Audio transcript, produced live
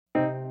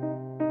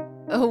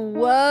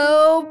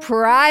Whoa,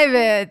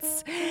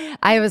 privates!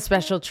 I have a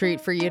special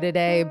treat for you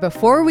today.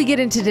 Before we get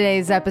into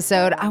today's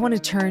episode, I want to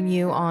turn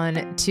you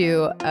on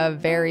to a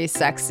very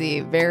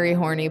sexy, very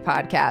horny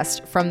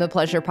podcast from the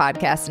Pleasure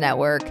Podcast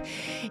Network.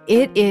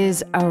 It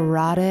is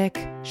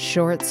erotic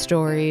short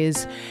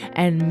stories,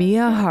 and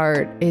Mia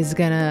Hart is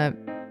gonna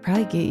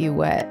probably get you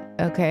wet,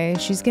 okay?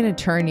 She's gonna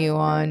turn you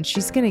on.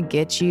 She's gonna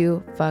get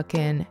you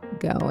fucking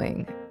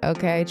going,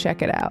 okay?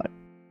 Check it out.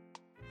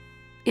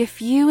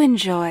 If you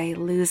enjoy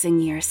losing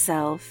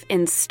yourself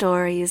in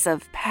stories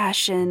of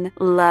passion,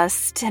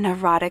 lust, and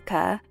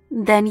erotica,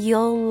 then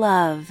you'll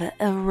love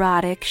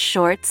erotic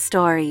short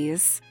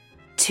stories.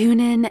 Tune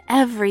in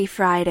every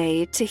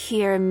Friday to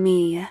hear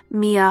me,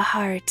 Mia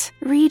Hart,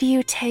 read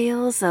you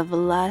tales of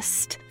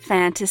lust,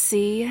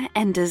 fantasy,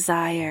 and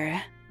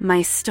desire.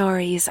 My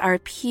stories are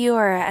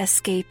pure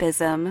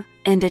escapism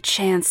and a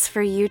chance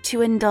for you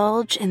to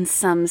indulge in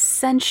some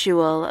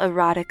sensual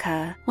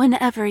erotica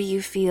whenever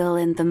you feel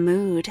in the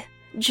mood.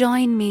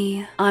 Join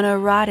me on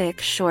Erotic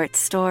Short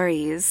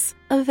Stories,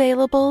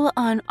 available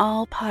on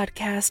all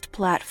podcast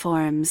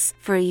platforms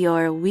for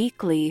your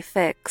weekly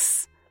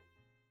fix.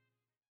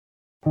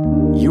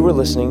 You are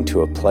listening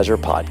to a Pleasure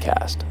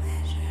Podcast.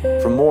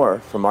 For more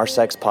from our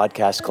Sex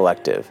Podcast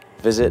Collective,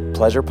 visit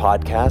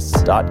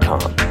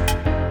pleasurepodcasts.com.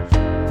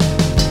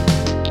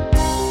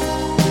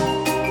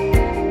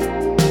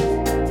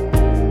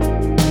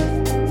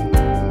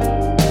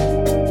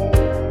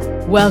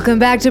 Welcome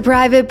back to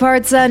Private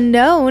Parts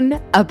Unknown,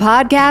 a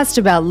podcast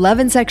about love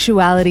and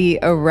sexuality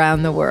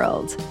around the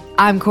world.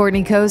 I'm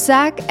Courtney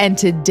Kosak, and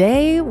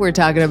today we're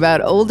talking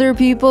about older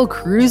people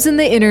cruising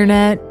the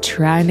internet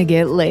trying to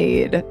get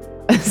laid.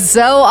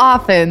 So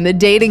often, the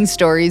dating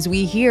stories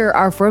we hear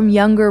are from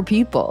younger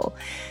people,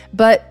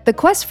 but the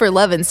quest for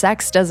love and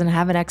sex doesn't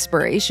have an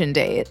expiration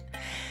date.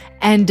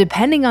 And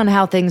depending on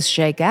how things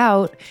shake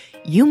out,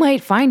 you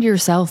might find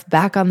yourself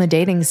back on the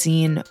dating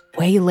scene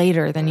way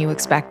later than you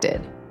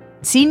expected.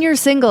 Senior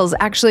singles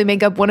actually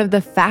make up one of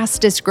the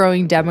fastest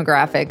growing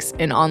demographics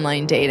in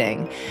online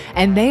dating,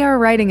 and they are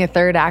writing a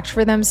third act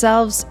for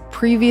themselves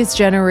previous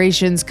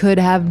generations could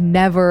have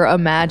never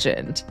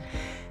imagined.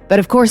 But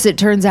of course, it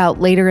turns out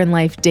later in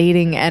life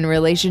dating and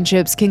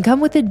relationships can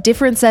come with a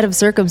different set of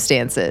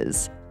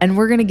circumstances. And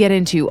we're going to get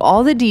into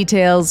all the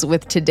details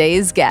with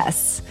today's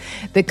guests,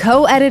 the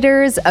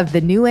co-editors of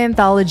the new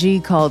anthology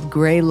called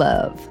Grey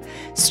Love,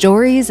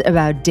 stories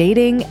about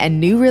dating and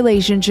new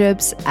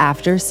relationships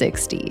after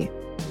 60.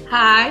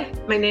 Hi,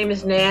 my name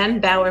is Nan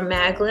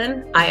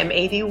Bauer-Maglin. I am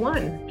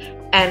 81,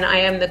 and I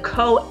am the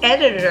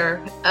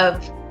co-editor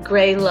of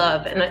Grey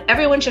Love. And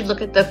everyone should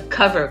look at the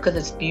cover because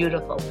it's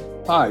beautiful.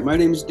 Hi, my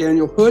name is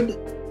Daniel Hood.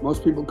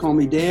 Most people call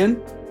me Dan.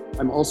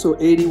 I'm also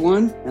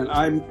 81, and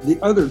I'm the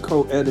other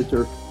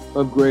co-editor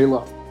of Grey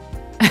Love.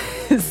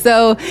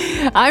 So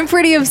I'm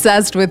pretty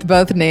obsessed with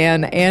both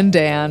Nan and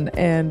Dan,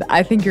 and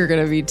I think you're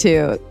going to be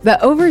too.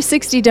 The over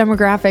 60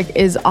 demographic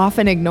is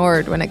often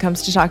ignored when it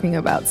comes to talking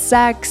about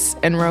sex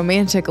and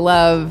romantic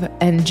love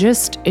and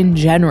just in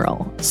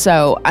general.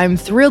 So I'm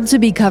thrilled to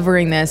be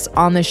covering this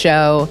on the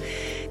show.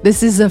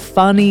 This is a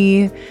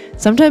funny,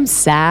 sometimes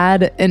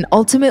sad, and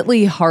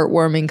ultimately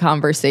heartwarming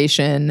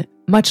conversation,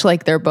 much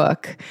like their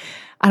book.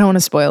 I don't want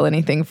to spoil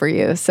anything for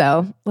you,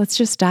 so let's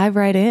just dive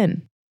right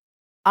in.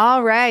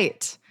 All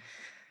right.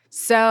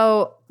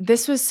 So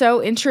this was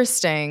so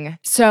interesting.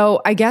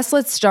 So I guess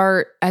let's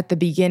start at the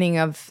beginning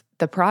of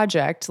the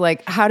project.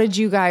 Like, how did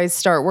you guys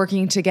start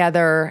working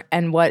together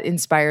and what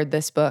inspired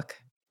this book?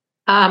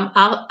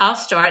 I'll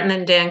start and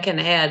then Dan can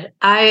add.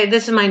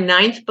 This is my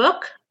ninth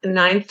book,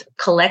 ninth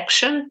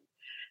collection.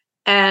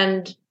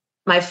 And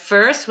my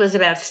first was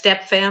about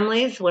step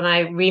families when I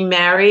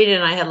remarried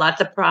and I had lots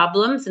of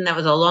problems. And that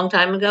was a long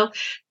time ago.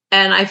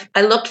 And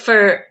I looked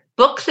for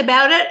books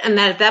about it. And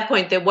at that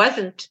point, there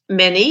wasn't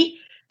many.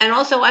 And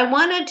also I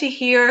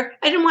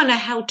didn't want a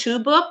how-to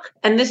book.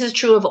 And this is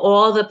true of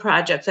all the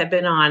projects I've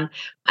been on.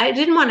 I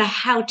didn't want a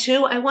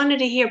how-to. I wanted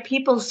to hear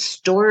people's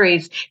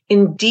stories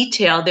in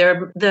detail,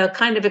 the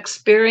kind of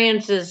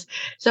experiences,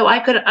 so I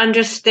could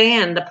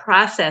understand the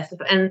process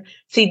and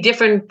see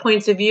different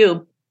points of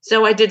view.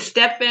 So I did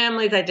step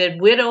families, I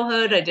did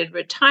widowhood, I did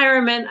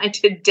retirement, I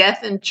did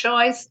death and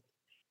choice.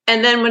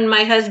 And then when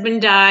my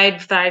husband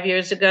died 5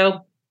 years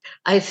ago,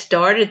 I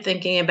started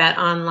thinking about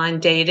online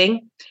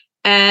dating.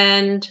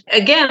 And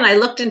again, I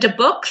looked into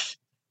books.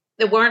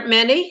 There weren't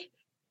many,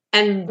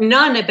 and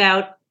none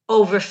about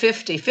over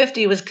 50.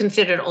 50 was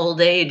considered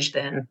old age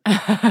then.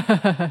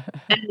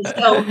 And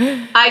so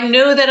I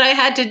knew that I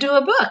had to do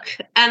a book.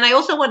 And I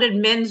also wanted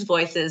men's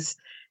voices.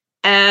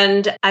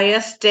 And I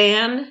asked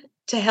Dan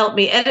to help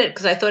me edit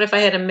because I thought if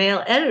I had a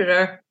male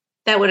editor,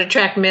 that would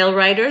attract male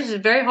writers.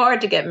 It's very hard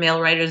to get male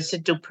writers to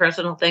do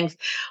personal things.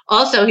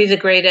 Also, he's a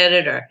great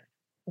editor.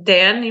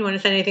 Dan, you want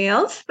to say anything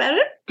else about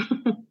it?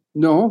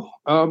 No,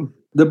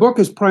 the book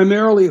is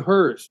primarily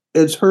hers.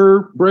 It's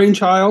her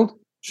brainchild.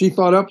 She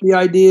thought up the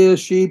idea.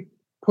 She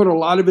put a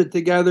lot of it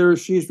together.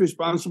 She's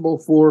responsible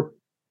for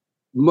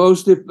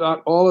most, if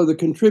not all, of the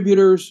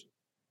contributors.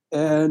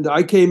 And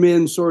I came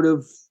in sort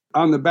of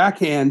on the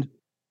backhand,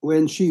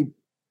 when she,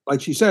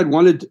 like she said,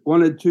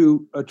 wanted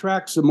to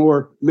attract some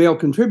more male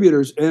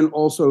contributors and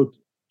also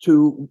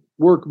to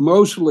work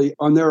mostly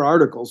on their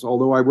articles,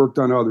 although I worked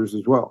on others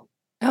as well.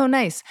 Oh,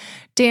 nice.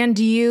 Dan,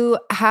 do you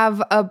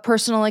have a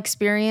personal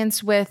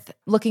experience with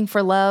looking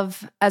for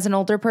love as an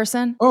older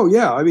person? Oh,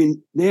 yeah. I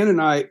mean, Nan and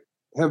I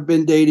have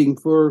been dating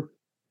for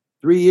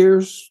 3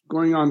 years,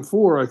 going on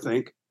 4, I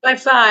think. By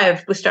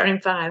 5. We're starting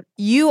 5.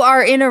 You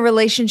are in a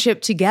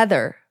relationship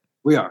together.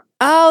 We are.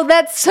 Oh,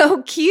 that's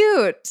so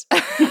cute.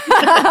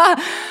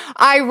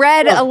 I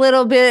read a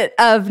little bit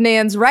of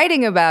Nan's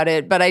writing about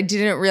it, but I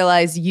didn't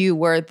realize you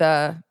were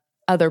the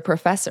other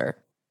professor.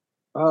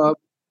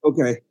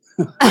 Okay.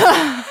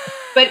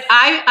 But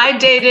I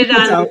dated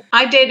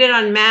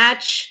on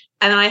Match,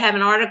 and I have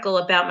an article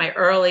about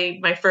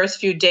my first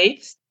few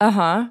dates.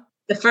 Uh-huh.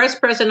 The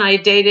first person I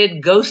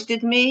dated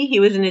ghosted me. He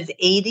was in his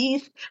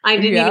 80s. I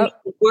didn't even know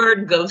the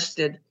word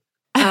ghosted.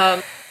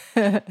 And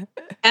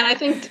I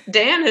think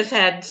Dan has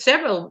had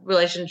several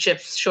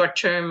relationships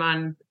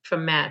short-term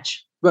from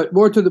Match. But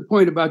more to the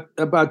point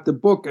about the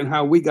book and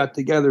how we got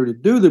together to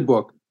do the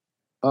book.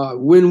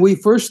 When we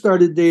first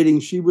started dating,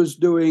 she was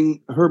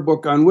doing her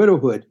book on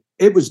widowhood.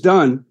 It was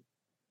done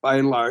by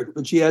and large,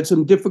 but she had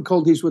some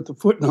difficulties with the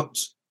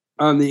footnotes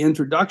on the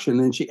introduction,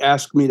 and she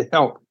asked me to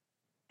help.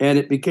 And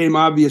it became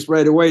obvious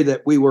right away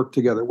that we worked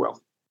together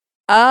well.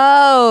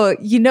 Oh,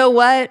 you know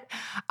what?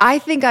 I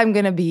think I'm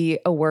going to be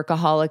a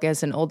workaholic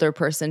as an older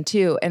person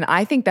too. And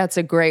I think that's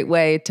a great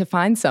way to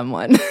find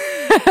someone.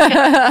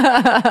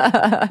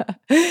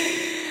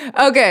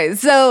 Okay,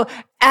 so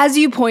as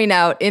you point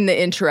out in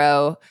the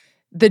intro,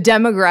 the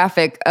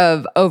demographic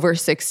of over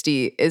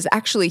 60 is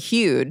actually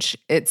huge.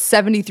 It's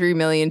 73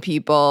 million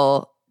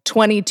people,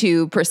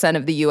 22%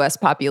 of the US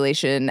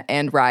population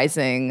and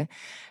rising.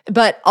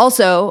 But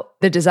also,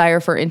 the desire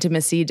for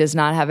intimacy does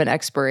not have an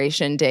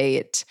expiration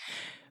date.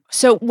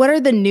 So what are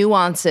the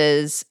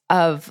nuances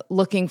of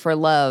looking for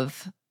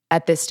love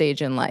at this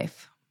stage in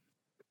life?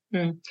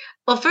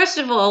 Well, first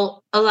of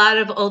all, a lot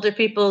of older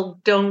people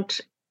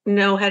don't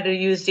know how to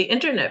use the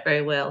internet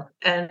very well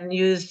and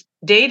use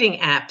dating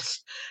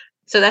apps.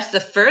 So that's the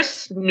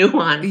first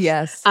nuance.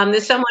 Yes.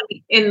 There's someone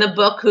in the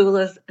book who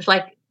was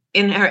like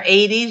in her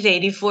 80s,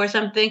 84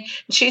 something.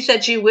 She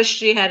said she wished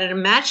she had a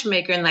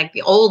matchmaker in like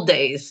the old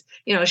days.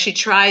 You know, she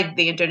tried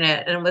the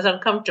internet and was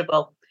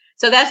uncomfortable.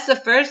 So that's the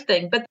first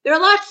thing. But there are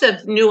lots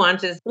of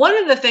nuances. One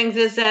of the things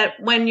is that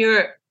when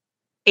you're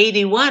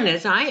 81,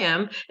 as I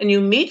am, and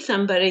you meet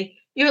somebody,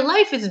 your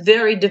life is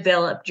very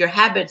developed. Your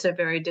habits are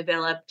very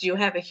developed. You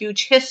have a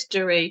huge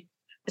history.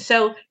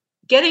 So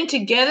getting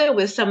together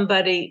with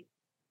somebody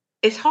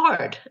is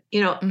hard,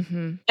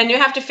 and you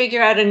have to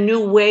figure out a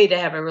new way to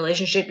have a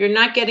relationship. You're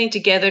not getting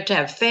together to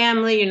have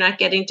family. You're not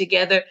getting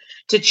together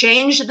to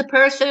change the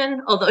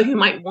person, although you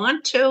might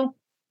want to.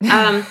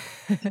 So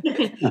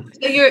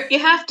you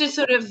have to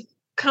sort of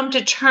come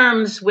to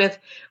terms with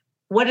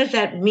what does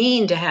that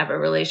mean to have a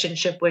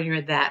relationship when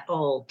you're that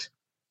old,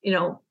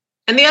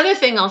 And the other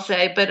thing I'll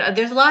say, but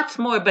there's lots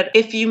more, but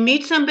if you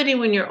meet somebody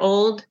when you're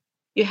old,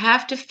 you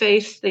have to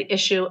face the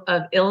issue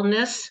of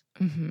illness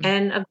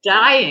and of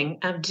dying,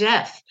 of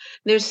death.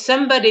 There's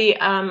somebody,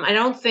 I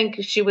don't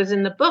think she was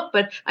in the book,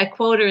 but I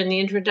quote her in the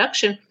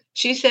introduction.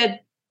 She said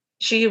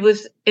she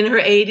was in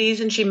her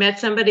 80s and she met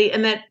somebody,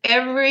 and that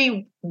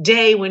every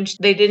day when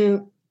they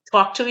didn't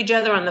talk to each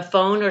other on the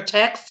phone or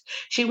text,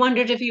 she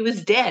wondered if he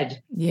was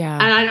dead. Yeah.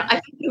 And I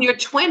think when you're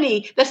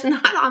 20, that's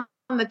not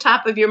on the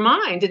top of your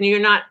mind, and you're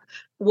not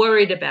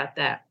worried about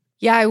that.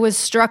 Yeah, I was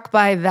struck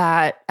by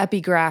that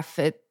epigraph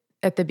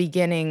at the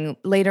beginning.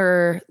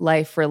 Later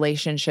life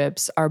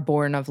relationships are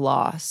born of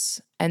loss.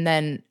 And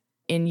then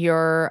in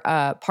your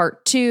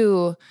part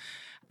 2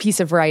 piece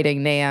of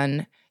writing,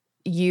 Nan,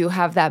 you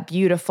have that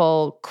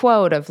beautiful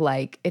quote of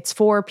like, it's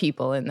 4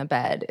 people in the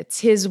bed. It's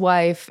his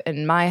wife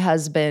and my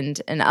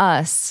husband and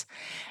us.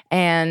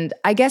 And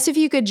I guess if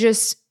you could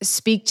just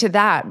speak to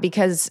that,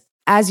 because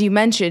as you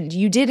mentioned,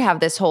 you did have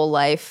this whole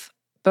life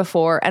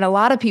before, and a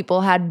lot of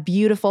people had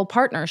beautiful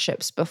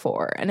partnerships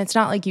before. And it's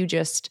not like you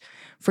just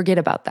forget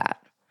about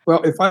that.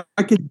 Well, if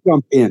I could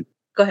jump in.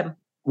 Go ahead.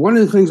 One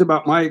of the things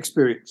about my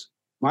experience,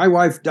 my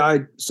wife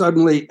died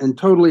suddenly and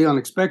totally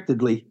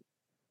unexpectedly,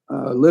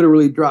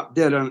 literally dropped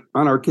dead on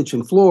our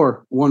kitchen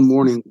floor one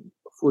morning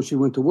before she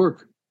went to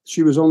work.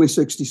 She was only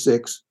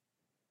 66.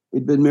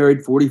 We'd been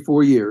married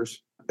 44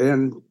 years.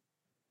 And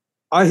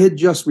I had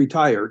just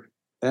retired,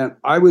 and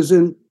I was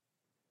in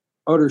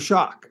utter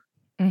shock.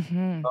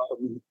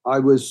 I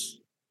was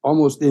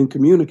almost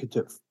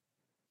incommunicative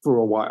for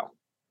a while.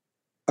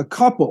 A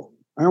couple,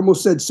 I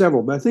almost said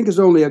several, but I think it's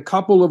only a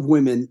couple of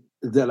women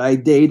that I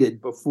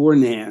dated before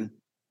Nan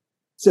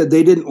said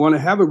they didn't want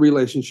to have a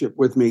relationship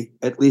with me,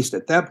 at least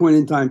at that point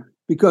in time,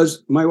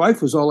 because my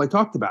wife was all I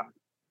talked about,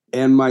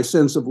 and my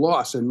sense of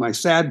loss and my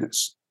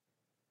sadness.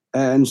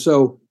 And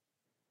so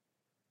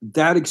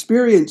that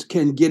experience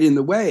can get in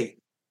the way,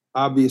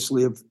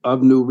 obviously,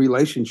 of new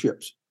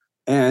relationships.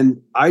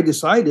 And I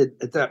decided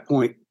at that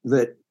point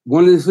that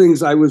one of the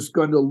things I was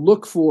going to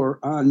look for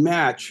on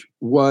Match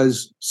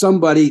was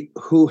somebody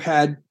who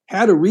had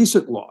a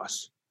recent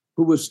loss,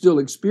 who was still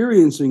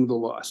experiencing the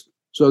loss,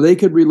 so they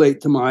could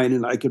relate to mine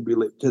and I could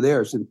relate to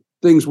theirs. And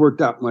things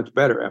worked out much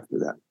better after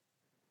that.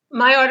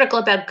 My article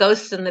about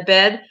ghosts in the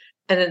bed,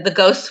 and the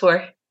ghosts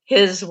were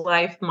his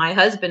wife, my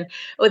husband.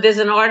 There's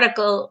an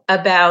article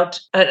about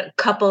a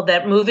couple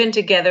that move in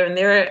together and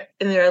they're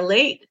in their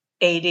late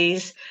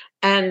 80s,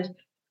 and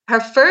her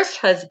first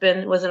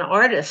husband was an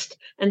artist.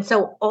 And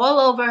so all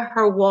over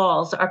her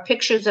walls are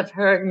pictures of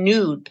her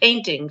nude,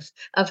 paintings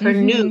of her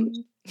nude.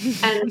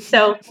 And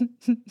so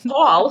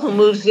Paul, who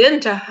moves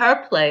into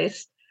her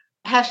place,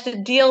 has to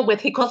deal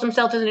with, he calls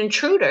himself an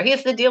intruder. He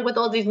has to deal with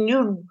all these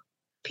nude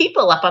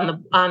people up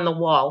on the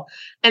wall.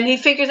 And he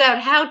figures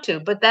out how to,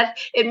 but that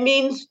it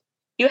means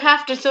you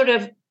have to sort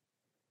of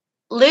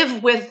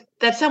live with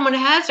that someone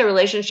has a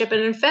relationship.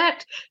 And in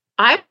fact,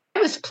 I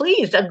was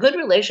pleased. A good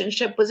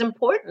relationship was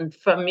important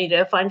for me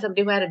to find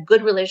somebody who had a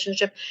good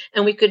relationship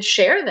and we could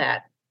share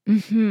that.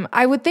 Mm-hmm.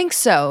 I would think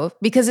so,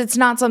 because it's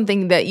not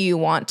something that you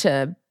want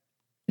to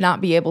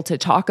not be able to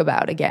talk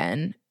about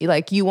again.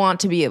 Like, you want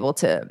to be able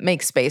to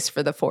make space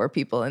for the four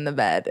people in the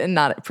bed and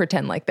not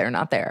pretend like they're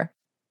not there.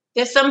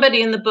 There's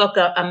somebody in the book,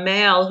 a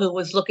male who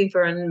was looking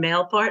for a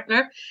male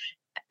partner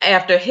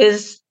after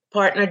his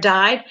partner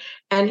died,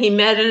 and he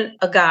met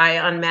a guy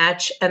on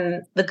Match,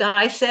 and the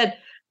guy said,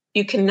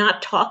 you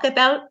cannot talk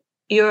about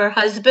your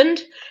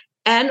husband,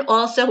 and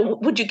also,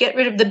 would you get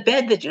rid of the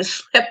bed that you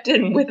slept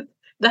in with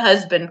the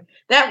husband?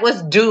 That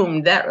was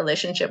doomed. That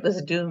relationship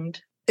was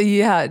doomed.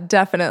 Yeah,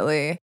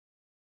 definitely.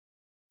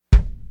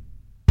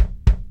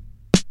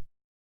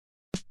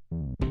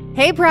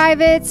 Hey,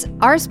 privates!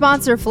 Our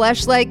sponsor,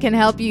 Fleshlight, can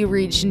help you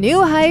reach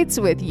new heights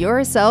with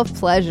your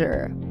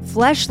self-pleasure.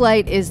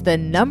 Fleshlight is the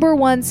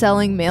 #1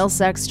 selling male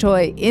sex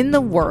toy in the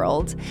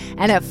world.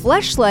 And at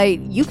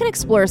Fleshlight, you can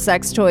explore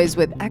sex toys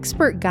with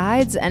expert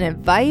guides and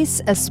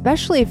advice,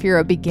 especially if you're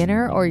a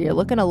beginner or you're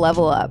looking to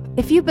level up.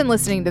 If you've been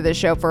listening to this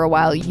show for a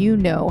while, you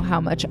know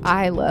how much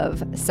I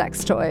love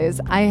sex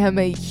toys. I am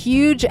a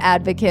huge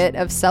advocate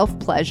of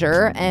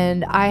self-pleasure,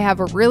 and I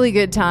have a really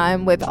good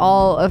time with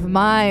all of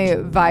my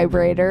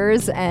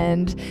vibrators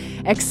and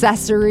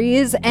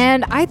accessories,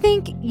 and I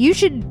think you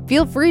should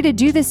feel free to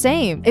do the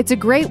same. It's a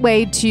great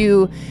way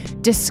to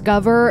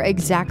discover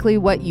exactly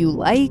what you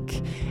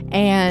like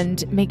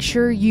and make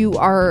sure you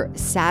are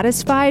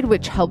satisfied,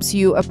 which helps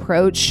you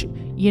approach,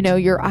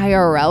 your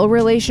IRL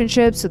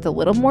relationships with a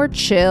little more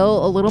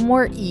chill, a little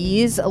more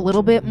ease, a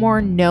little bit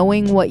more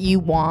knowing what you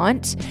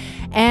want.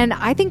 And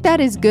I think that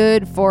is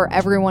good for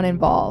everyone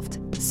involved.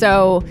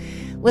 So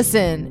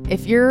listen,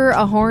 if you're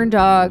a horn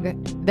dog,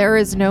 there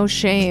is no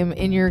shame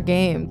in your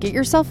game. Get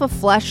yourself a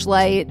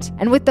Fleshlight.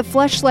 And with the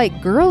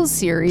Fleshlight Girls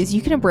series,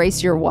 you can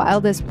embrace your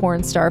wildest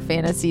porn star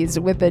fantasies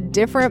with a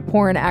different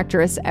porn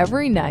actress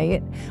every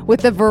night.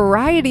 With a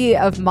variety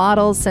of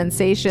models,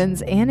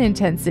 sensations, and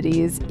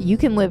intensities, you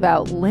can live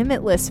out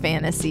limitless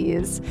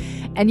fantasies.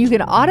 And you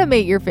can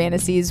automate your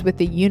fantasies with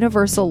the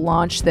universal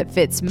launch that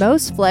fits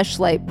most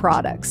Fleshlight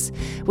products.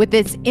 With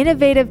its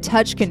innovative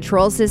touch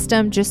control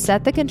system, just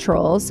set the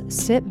controls,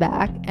 sit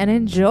back, and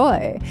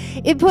enjoy.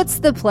 It puts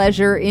the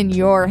pleasure in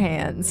your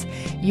hands.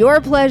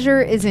 Your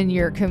pleasure is in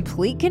your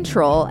complete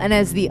control, and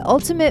as the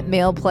ultimate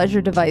male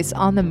pleasure device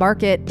on the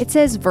market, it's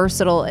as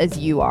versatile as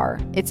you are.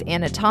 It's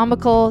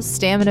anatomical,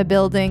 stamina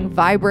building,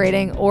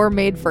 vibrating, or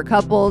made for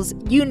couples,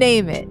 you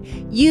name it.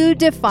 You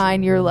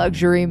define your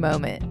luxury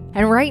moment.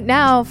 And right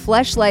now,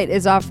 Fleshlight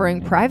is offering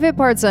Private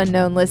Parts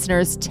Unknown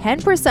listeners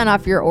 10%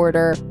 off your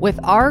order with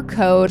our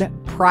code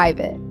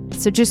PRIVATE.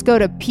 So just go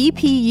to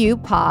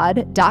ppupod.com,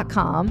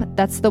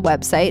 that's the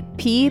website,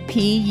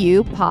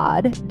 ppupod.com,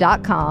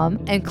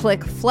 and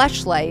click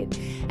Fleshlight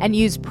and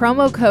use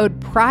promo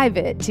code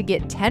PRIVATE to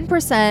get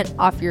 10%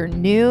 off your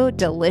new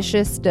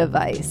delicious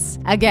device.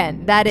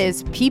 Again, that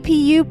is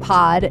ppupod.com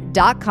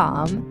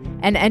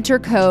and enter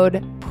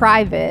code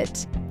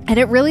PRIVATE. And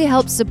it really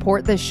helps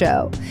support the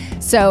show.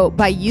 So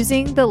by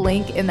using the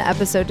link in the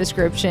episode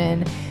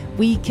description,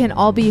 we can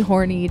all be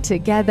horny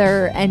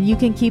together and you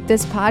can keep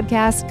this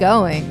podcast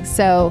going.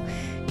 So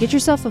get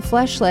yourself a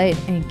Fleshlight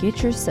and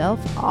get yourself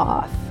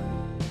off.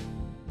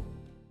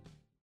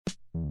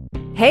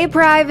 Hey,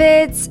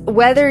 privates!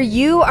 Whether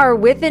you are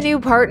with a new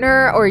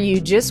partner or you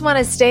just want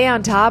to stay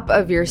on top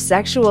of your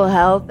sexual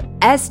health,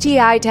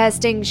 STI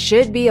testing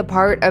should be a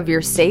part of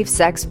your safe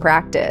sex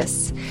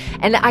practice.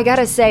 And I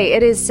gotta say,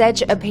 it is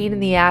such a pain in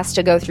the ass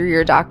to go through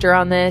your doctor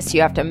on this. You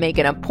have to make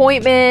an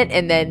appointment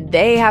and then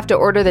they have to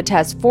order the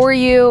test for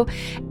you.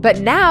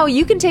 But now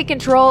you can take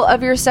control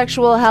of your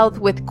sexual health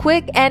with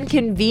quick and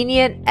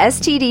convenient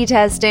STD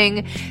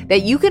testing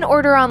that you can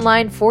order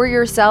online for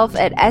yourself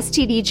at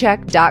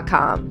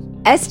stdcheck.com.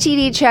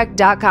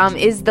 STDcheck.com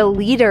is the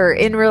leader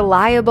in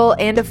reliable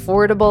and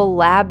affordable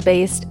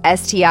lab-based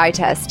STI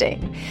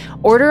testing.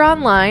 Order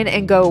online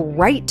and go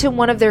right to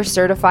one of their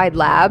certified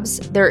labs.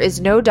 There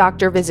is no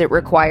doctor visit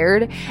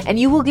required, and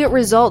you will get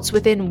results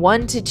within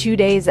 1 to 2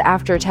 days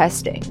after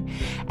testing.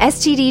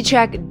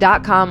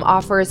 STDcheck.com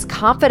offers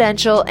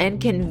confidential and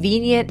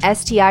convenient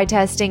STI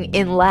testing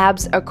in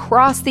labs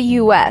across the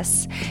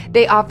U.S.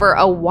 They offer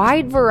a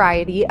wide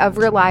variety of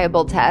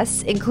reliable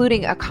tests,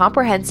 including a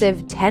comprehensive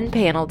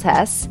 10-panel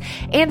test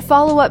and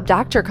follow-up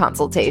doctor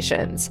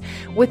consultations.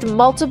 With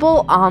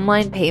multiple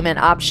online payment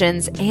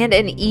options and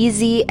an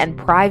easy and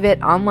private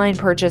online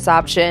purchase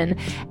option,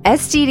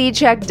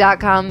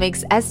 STDcheck.com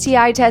makes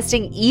STI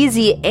testing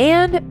easy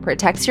and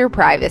protects your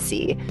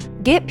privacy.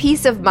 Get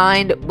peace of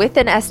mind with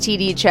an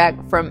STD check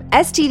from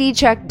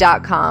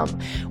STDcheck.com,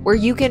 where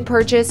you can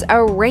purchase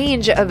a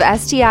range of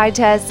STI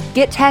tests,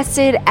 get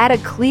tested at a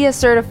CLIA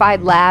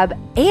certified lab,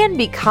 and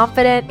be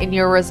confident in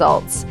your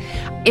results.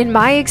 In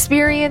my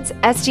experience,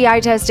 STI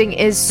testing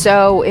is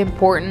so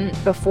important.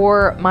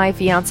 Before my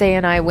fiance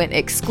and I went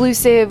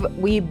exclusive,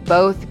 we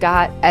both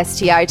got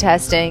STI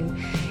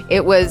testing.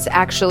 It was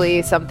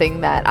actually something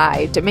that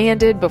I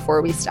demanded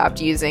before we stopped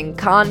using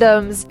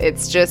condoms.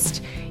 It's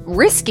just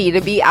risky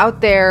to be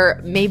out there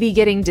maybe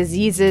getting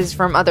diseases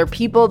from other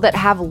people that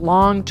have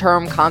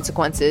long-term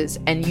consequences,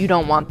 and you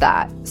don't want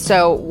that.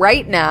 So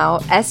right now,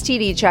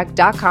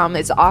 STDcheck.com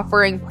is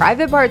offering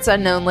Private Parts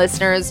Unknown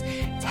listeners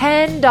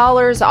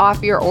 $10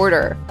 off your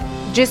order.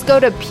 Just go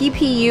to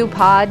ppupod.com,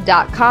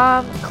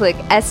 click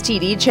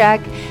STD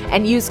check,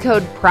 and use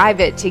code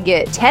PRIVATE to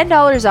get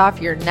 $10 off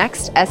your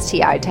next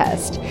STI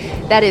test.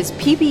 That is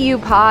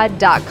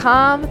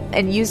ppupod.com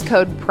and use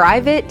code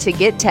PRIVATE to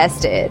get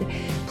tested.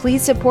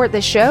 Please support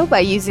the show by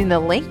using the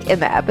link in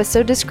the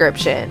episode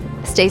description.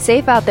 Stay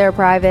safe out there,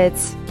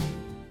 privates.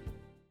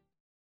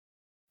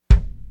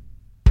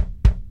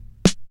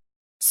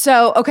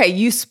 So, okay,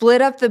 you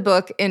split up the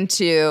book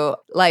into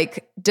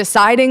like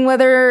deciding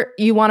whether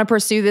you want to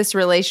pursue this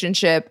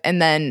relationship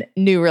and then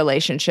new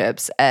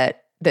relationships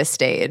at this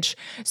stage.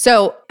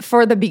 So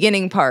for the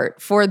beginning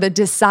part, for the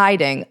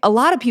deciding, a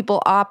lot of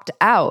people opt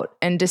out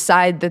and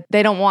decide that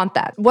they don't want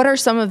that. What are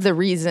some of the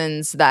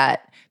reasons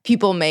that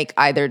people make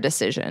either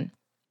decision?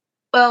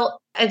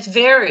 Well, it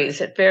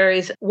varies. It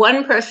varies.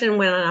 One person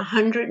went on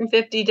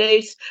 150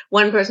 dates.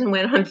 One person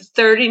went on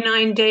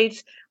 39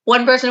 dates.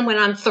 One person went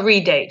on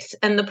 3 dates.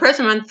 And the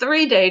person on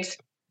 3 dates,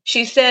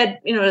 she said,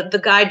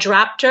 the guy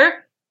dropped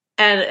her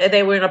and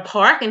they were in a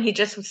park and he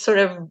just sort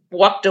of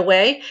walked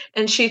away.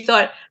 And she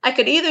thought, I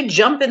could either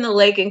jump in the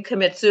lake and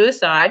commit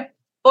suicide,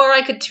 or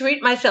I could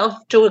treat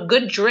myself to a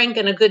good drink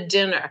and a good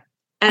dinner.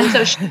 And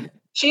so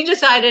she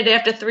decided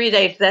after 3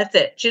 dates, that's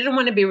it. She didn't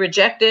want to be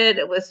rejected.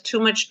 It was too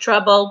much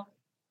trouble.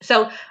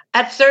 So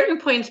at certain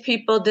points,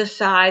 people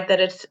decide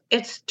that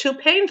it's too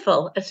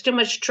painful. It's too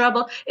much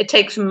trouble. It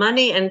takes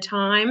money and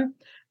time.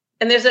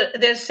 And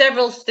there's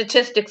several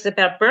statistics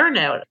about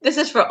burnout. This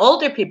is for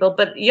older people,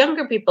 but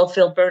younger people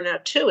feel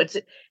burnout too.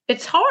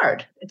 It's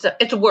hard.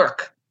 It's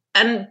work.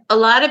 And a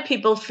lot of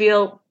people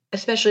feel,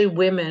 especially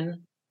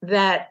women,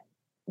 that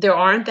there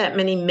aren't that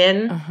many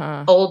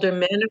men, older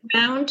men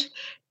around.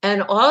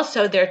 And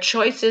also their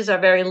choices are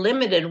very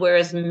limited,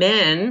 whereas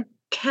men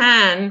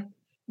can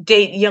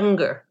date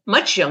younger,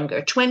 much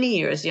younger, 20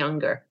 years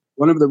younger.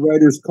 One of the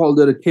writers called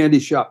it a candy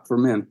shop for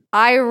men.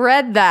 I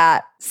read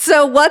that.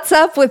 So what's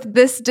up with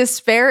this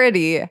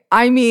disparity?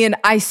 I mean,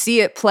 I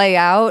see it play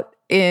out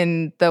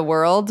in the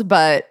world,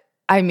 but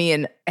I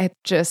mean, it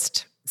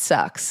just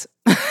sucks.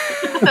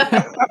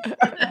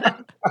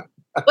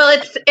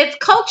 Well, it's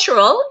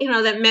cultural,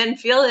 that men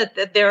feel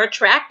that they're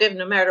attractive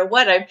no matter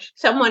what.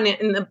 Someone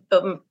in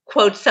the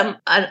quotes an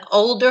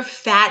older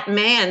fat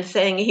man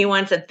saying he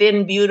wants a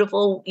thin,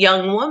 beautiful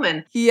young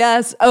woman.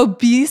 Yes,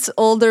 obese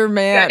older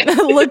man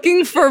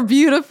looking for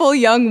beautiful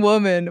young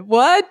woman.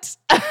 What?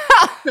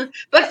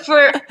 But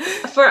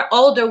for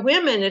older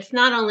women, it's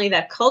not only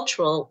that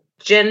cultural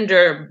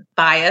gender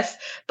bias,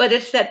 but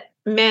it's that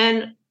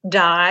men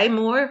die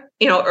more,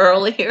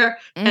 earlier,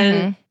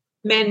 and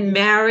men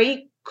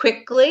marry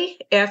quickly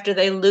after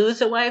they lose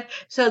a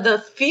wife. So the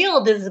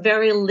field is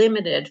very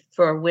limited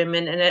for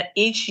women. And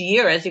each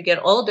year, as you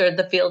get older,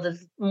 the field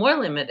is more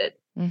limited.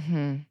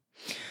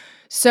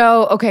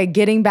 So, okay,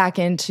 getting back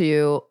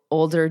into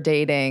older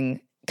dating,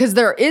 because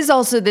there is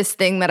also this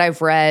thing that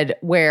I've read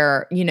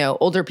where,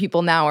 older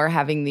people now are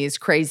having these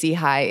crazy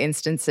high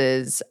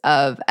instances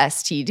of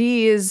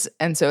STDs.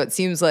 And so it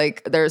seems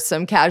like there's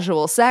some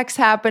casual sex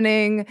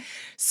happening.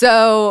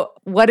 So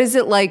what is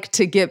it like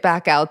to get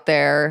back out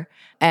there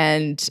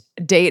and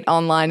date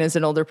online as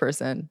an older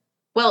person?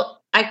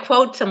 Well, I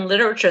quote some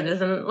literature.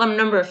 There's a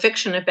number of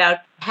fiction about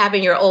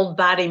having your old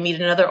body meet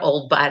another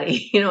old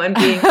body, and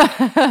being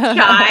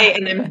shy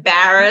and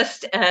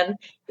embarrassed and,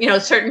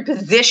 certain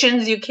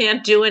positions you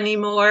can't do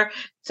anymore.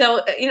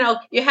 So,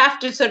 you have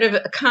to sort of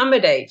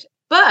accommodate.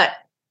 But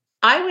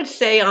I would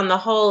say on the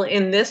whole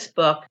in this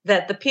book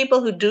that the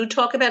people who do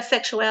talk about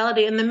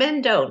sexuality, and the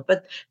men don't,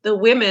 but the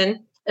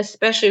women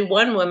especially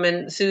one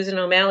woman, Susan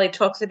O'Malley,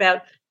 talks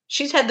about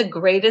she's had the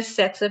greatest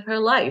sex of her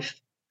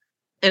life.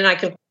 And I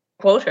can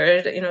quote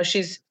her,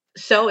 she's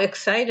so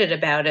excited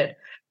about it.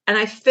 And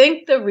I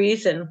think the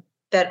reason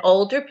that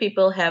older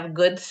people have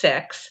good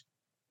sex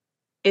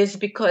is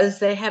because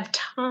they have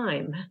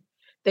time.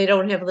 They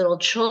don't have little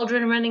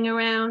children running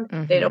around.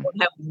 They don't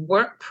have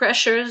work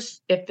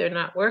pressures if they're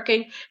not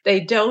working. They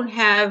don't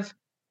have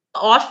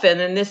often,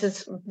 and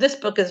this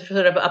book is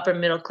sort of upper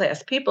middle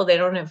class people, they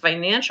don't have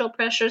financial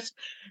pressures.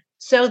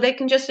 So they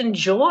can just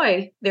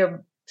enjoy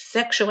their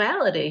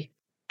sexuality.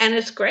 And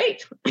it's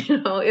great,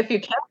 if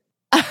you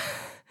can.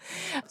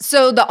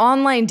 So the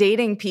online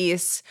dating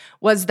piece,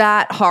 was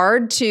that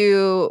hard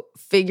to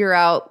figure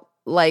out,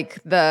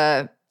 like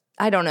the,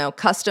 I don't know,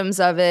 customs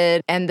of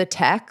it and the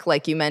tech?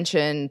 Like you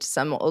mentioned,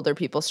 some older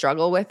people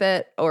struggle with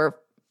it. Or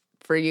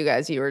for you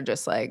guys, you were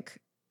just like,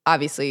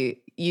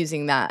 obviously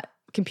using that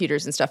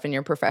computers and stuff in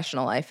your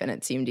professional life and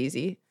it seemed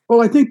easy?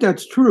 Well, I think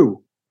that's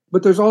true.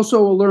 But there's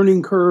also a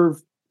learning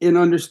curve in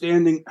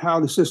understanding how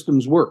the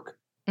systems work.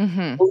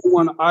 The only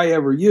one I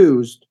ever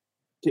used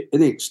to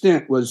any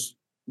extent was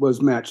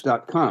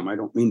Match.com. I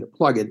don't mean to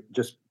plug it, it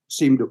just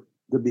seemed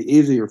to be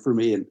easier for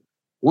me. And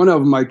one of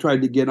them I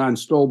tried to get on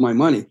stole my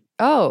money.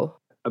 Oh.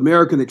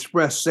 American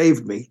Express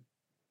saved me.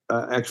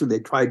 Actually,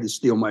 they tried to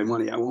steal my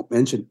money. I won't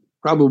mention.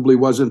 Probably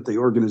wasn't the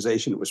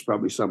organization. It was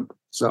probably some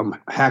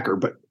hacker.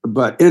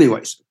 But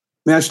anyways,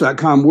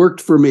 Match.com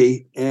worked for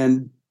me.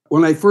 And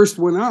when I first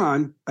went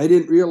on, I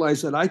didn't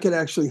realize that I could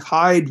actually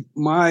hide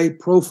my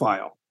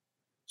profile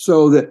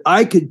so that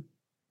I could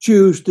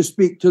choose to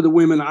speak to the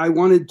women I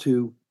wanted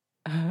to.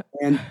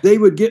 And they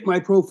would get my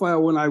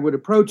profile when I would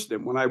approach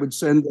them, when I would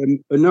send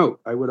them a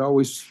note. I would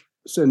always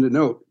send a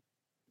note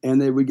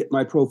and they would get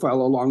my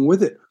profile along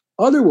with it.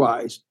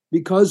 Otherwise,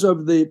 because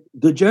of the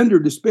gender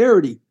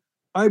disparity,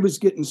 I was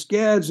getting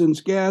scads and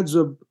scads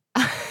of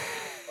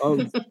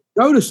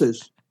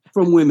notices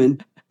from women,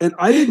 and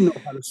I didn't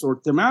know how to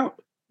sort them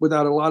out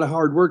without a lot of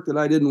hard work that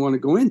I didn't want to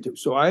go into.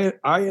 So I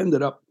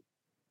ended up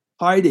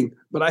hiding,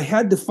 but I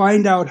had to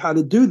find out how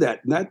to do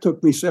that. And that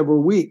took me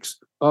several weeks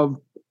of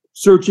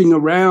searching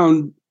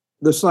around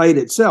the site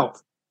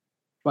itself.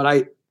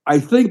 But I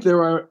think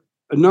there are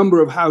a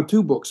number of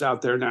how-to books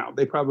out there now.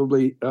 They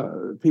probably,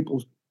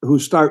 people who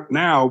start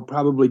now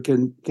probably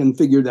can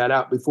figure that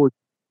out before.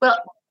 Well,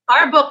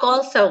 our book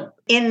also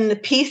in the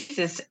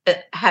pieces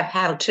have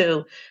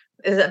how-to,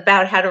 is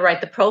about how to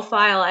write the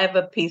profile. I have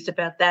a piece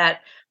about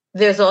that.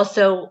 There's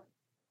also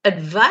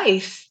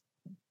advice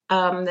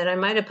that I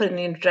might have put in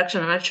the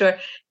introduction, I'm not sure,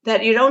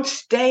 that you don't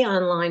stay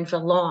online for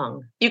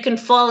long. You can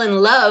fall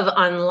in love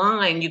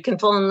online. You can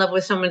fall in love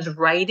with someone's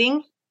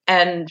writing.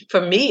 And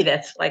for me,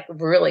 that's like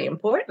really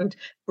important,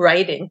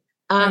 writing.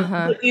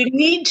 But you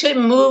need to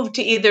move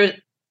to either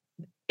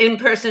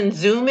in-person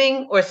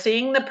Zooming or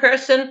seeing the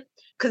person,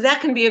 because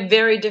that can be a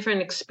very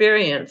different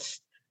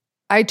experience.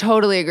 I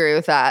totally agree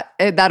with that.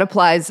 That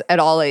applies at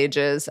all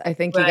ages. I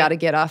think you got to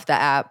get off the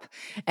app.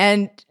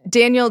 And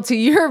Daniel, to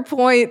your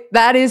point,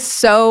 that is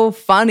so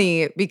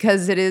funny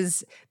because it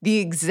is the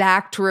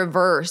exact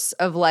reverse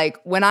of like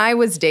when I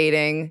was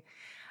dating,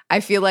 I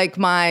feel like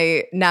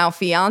my now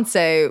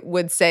fiance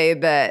would say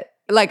that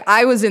like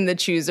I was in the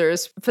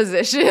chooser's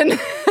position.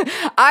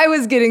 I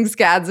was getting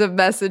scads of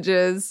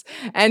messages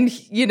and,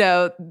 you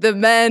know, the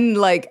men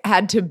like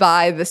had to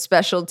buy the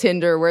special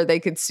Tinder where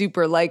they could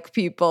super like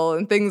people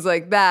and things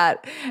like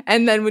that.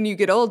 And then when you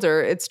get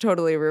older, it's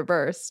totally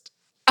reversed.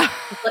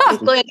 I'm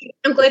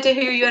glad to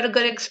hear you had a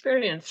good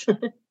experience.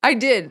 I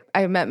did.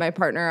 I met my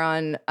partner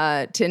on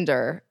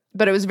Tinder,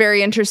 but it was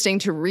very interesting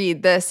to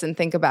read this and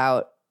think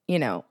about, you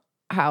know,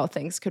 how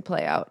things could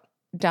play out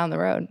down the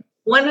road.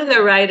 One of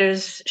the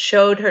writers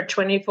showed her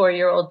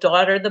 24-year-old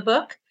daughter the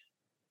book,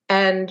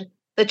 and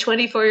the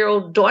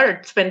 24-year-old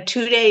daughter spent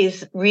 2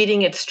 days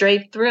reading it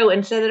straight through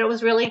and said that it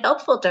was really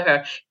helpful to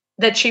her,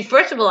 that she,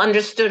 first of all,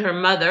 understood her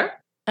mother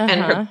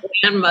and her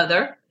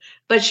grandmother,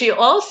 but she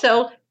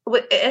also,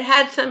 it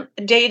had some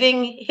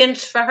dating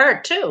hints for her,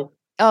 too.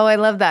 Oh, I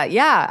love that.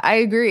 Yeah, I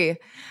agree.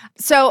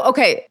 So,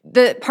 okay,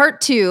 the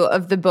part 2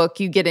 of the book,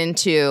 you get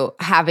into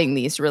having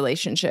these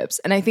relationships.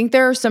 And I think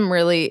there are some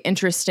really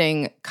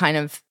interesting kind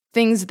of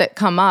things that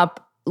come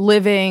up,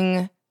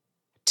 living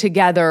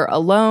together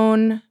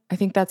alone, I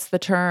think that's the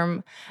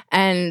term,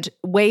 and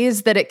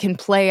ways that it can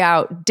play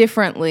out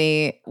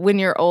differently when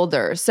you're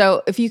older.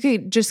 So if you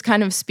could just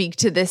kind of speak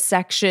to this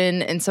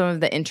section and some of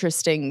the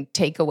interesting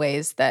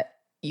takeaways that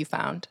you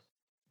found.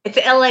 It's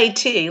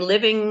LAT,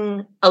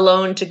 living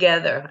alone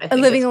together.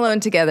 Living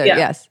alone together,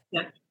 yes.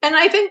 Yeah. And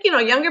I think, you know,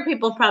 younger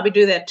people probably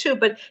do that too,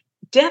 but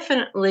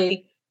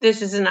definitely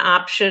this is an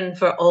option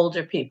for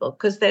older people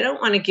because they don't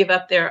want to give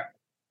up their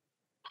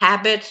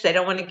habits. They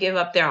don't want to give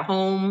up their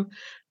home.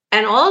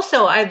 And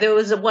also, there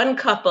was one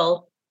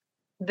couple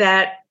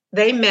that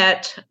they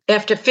met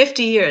after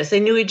 50 years. They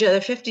knew each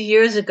other 50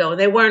 years ago.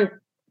 They weren't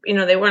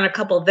a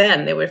couple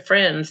then. They were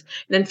friends.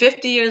 And then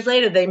 50 years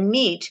later, they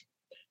meet,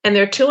 and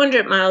they're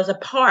 200 miles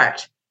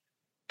apart.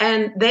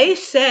 And they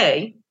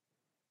say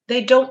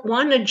they don't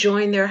want to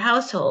join their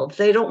households.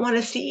 They don't want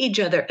to see each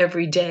other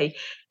every day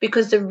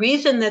because the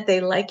reason that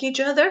they like each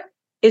other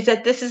is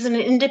that this is an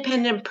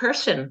independent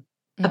person,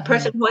 a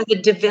person who has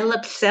a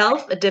developed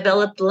self, a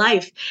developed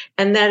life,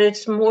 and that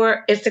it's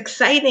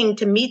exciting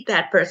to meet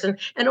that person.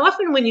 And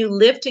often when you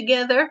live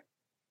together,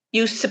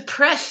 you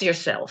suppress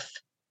yourself.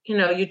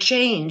 You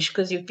change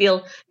because you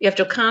feel you have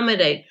to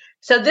accommodate.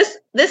 So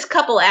this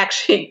couple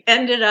actually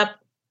ended up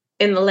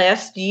in the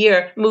last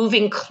year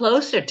moving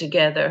closer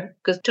together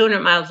because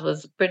 200 miles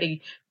was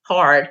pretty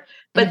hard,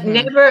 but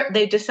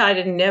they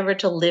decided never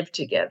to live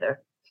together.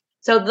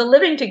 So the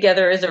living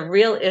together is a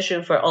real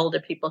issue for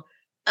older people.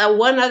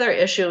 One other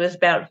issue is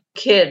about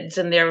kids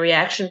and their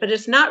reaction, but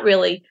it's not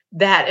really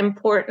that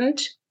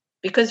important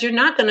because you're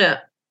not going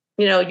to,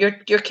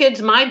 your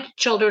kids, my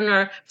children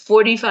are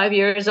 45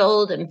 years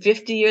old and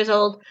 50 years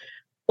old.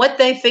 What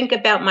they think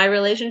about my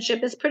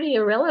relationship is pretty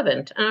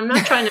irrelevant. And I'm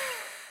not trying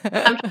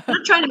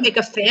to make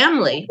a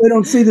family. They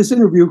don't see this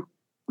interview.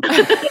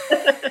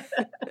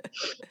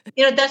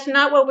 That's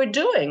not what we're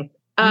doing.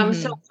 So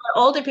for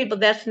older people,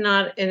 that's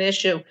not an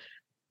issue.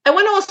 I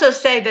want to also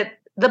say that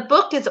the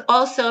book is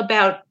also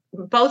about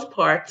both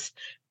parts,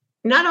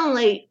 not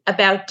only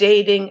about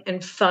dating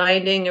and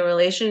finding a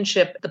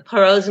relationship, the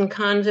pros and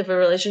cons of a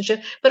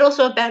relationship, but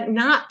also about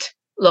not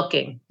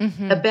looking,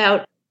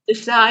 about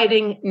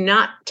deciding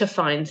not to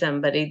find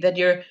somebody, that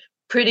you're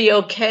pretty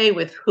okay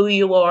with who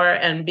you are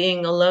and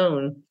being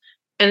alone.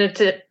 And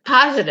it's a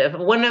positive.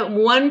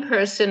 One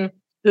person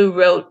who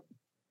wrote,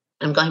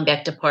 I'm going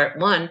back to part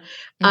one,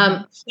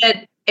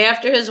 said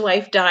after his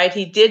wife died,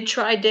 he did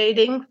try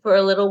dating for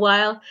a little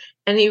while,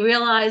 and he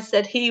realized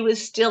that he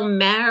was still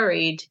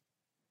married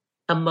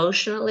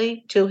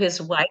emotionally to his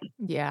wife.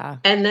 Yeah.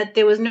 And that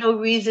there was no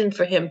reason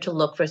for him to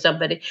look for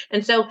somebody.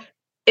 And so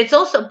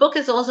book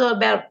is also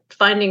about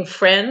finding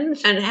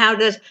friends and how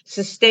to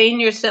sustain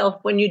yourself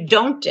when you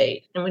don't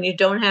date and when you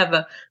don't have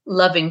a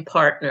loving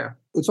partner.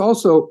 It's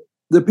also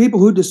the people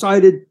who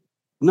decided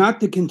not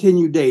to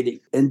continue dating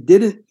and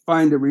didn't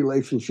find a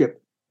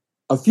relationship.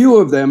 A few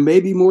of them,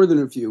 maybe more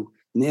than a few,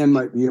 Nan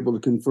might be able to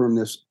confirm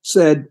this,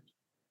 said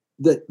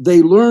that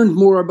they learned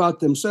more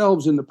about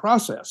themselves in the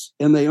process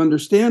and they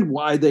understand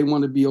why they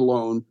want to be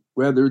alone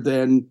rather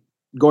than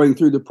going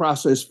through the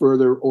process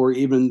further or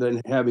even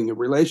than having a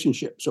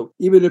relationship. So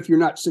even if you're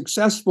not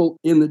successful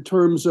in the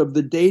terms of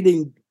the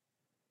dating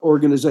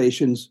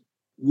organizations,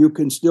 you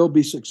can still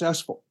be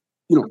successful,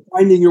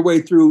 finding your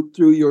way through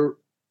your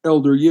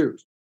elder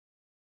years.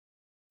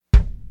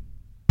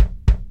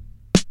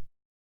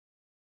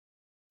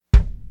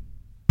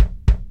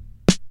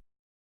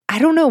 I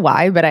don't know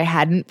why, but I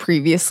hadn't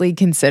previously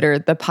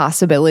considered the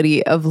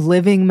possibility of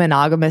living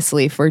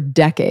monogamously for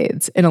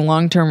decades in a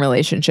long-term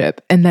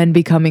relationship and then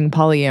becoming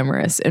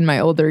polyamorous in my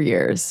older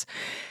years.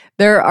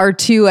 There are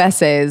 2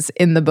 essays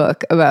in the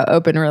book about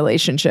open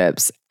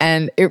relationships,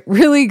 and it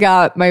really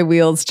got my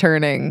wheels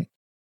turning.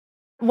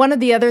 One of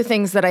the other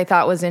things that I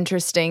thought was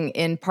interesting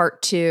in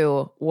part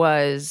 2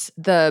 was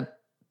the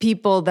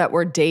people that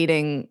were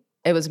dating.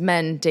 It was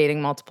men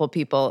dating multiple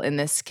people in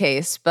this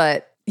case,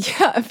 but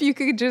yeah, if you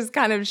could just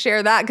kind of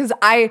share that, because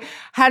I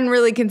hadn't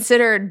really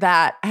considered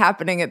that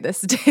happening at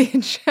this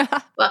stage.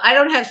 Well, I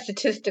don't have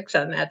statistics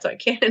on that, so I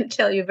can't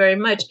tell you very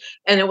much.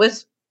 And it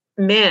was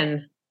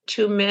men,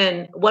 2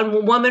 men.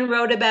 One woman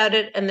wrote about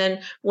it, and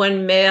then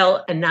one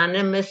male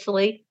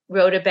anonymously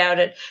wrote about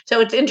it. So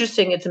it's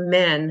interesting. It's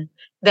men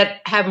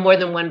that have more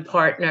than one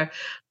partner.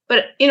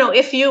 But,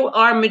 if you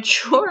are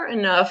mature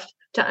enough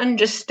to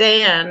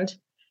understand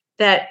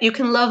that you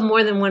can love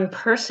more than one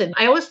person.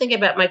 I always think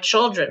about my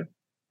children.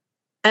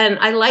 And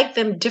I like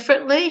them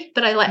differently,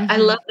 but I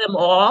love them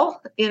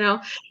all,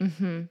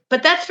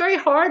 But that's very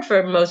hard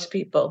for most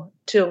people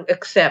to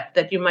accept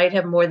that you might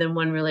have more than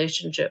one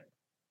relationship.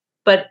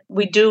 But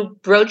we do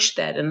broach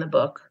that in the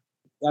book.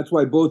 That's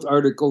why both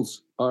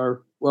articles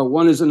are,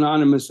 one is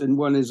anonymous and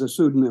one is a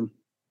pseudonym.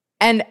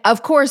 And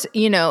of course,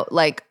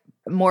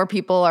 more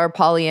people are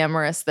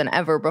polyamorous than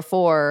ever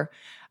before.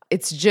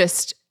 It's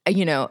just,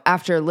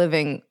 after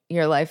living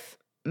your life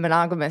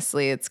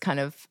monogamously, it's kind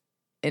of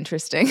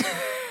interesting.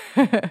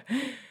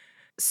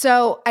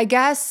 So I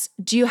guess,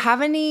 do you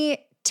have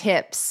any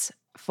tips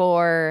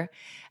for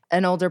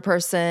an older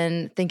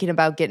person thinking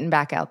about getting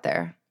back out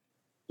there?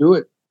 Do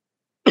it.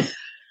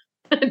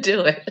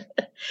 Do it.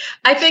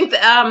 I think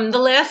the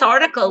last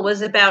article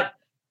was about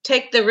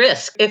take the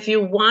risk. If you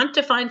want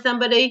to find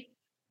somebody,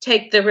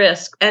 take the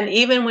risk. And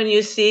even when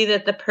you see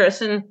that the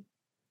person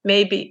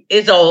maybe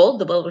is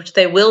old, which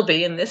they will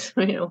be in this,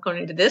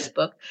 according to this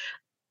book,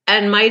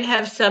 and might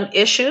have some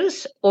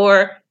issues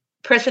or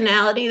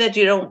personality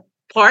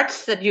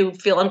parts that you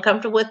feel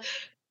uncomfortable with,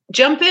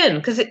 jump in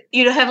because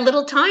you have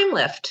little time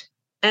left.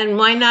 And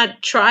why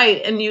not try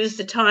and use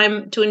the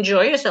time to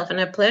enjoy yourself and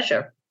have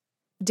pleasure?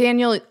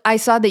 Daniel, I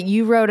saw that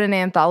you wrote an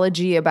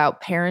anthology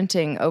about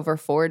parenting over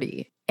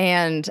 40.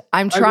 And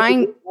I'm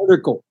trying. I wrote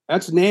article.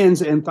 That's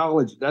Nan's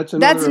anthology. That's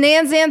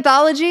Nan's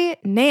anthology.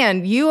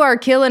 Nan, you are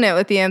killing it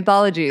with the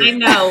anthologies. I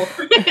know.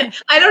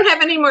 I don't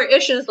have any more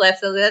issues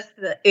left, so that's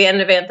the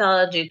end of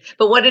anthologies.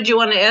 But what did you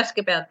want to ask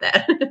about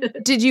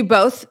that? Did you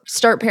both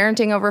start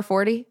parenting over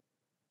 40?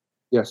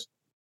 Yes.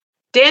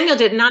 Daniel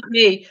did, not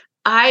me.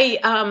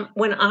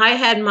 When I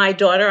had my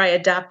daughter, I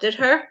adopted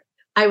her.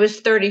 I was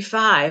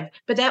 35,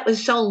 but that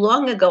was so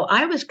long ago.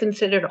 I was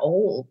considered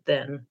old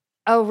then.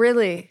 Oh,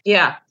 really?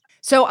 Yeah.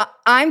 So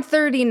I'm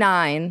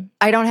 39.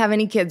 I don't have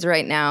any kids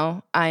right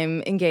now.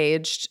 I'm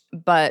engaged,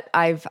 but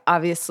I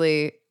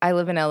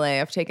live in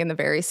LA. I've taken the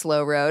very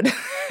slow road.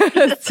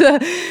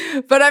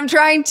 But I'm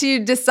trying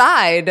to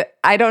decide.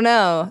 I don't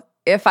know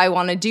if I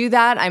want to do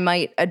that. I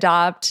might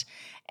adopt.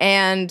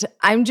 And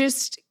I'm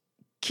just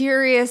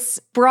curious,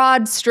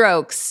 broad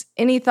strokes,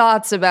 any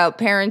thoughts about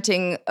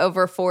parenting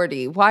over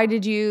 40? Why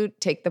did you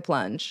take the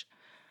plunge?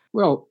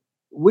 Well,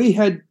 we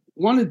had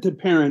wanted to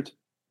parent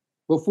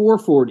before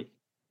 40,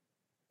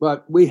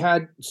 but we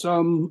had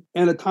some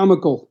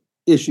anatomical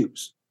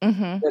issues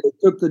that it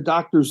took the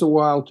doctors a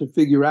while to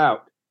figure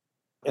out.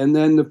 And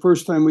then the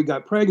first time we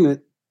got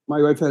pregnant,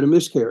 my wife had a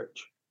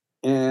miscarriage.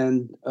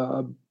 And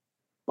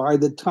by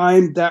the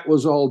time that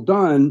was all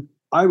done,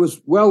 I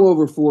was well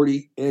over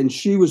 40 and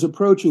she was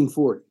approaching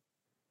 40.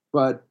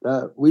 But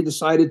we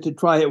decided to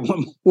try it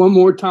one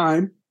more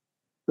time,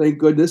 thank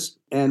goodness.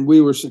 And we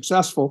were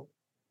successful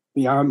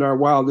beyond our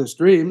wildest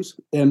dreams.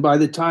 And by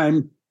the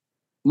time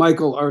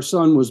Michael, our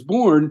son, was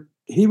born,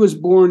 he was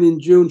born in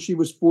June. She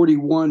was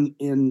 41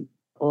 in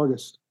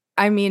August.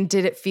 I mean,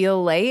 did it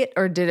feel late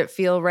or did it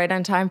feel right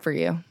on time for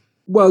you?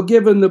 Well,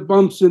 given the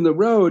bumps in the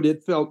road,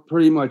 it felt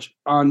pretty much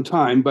on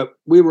time, but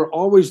we were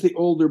always the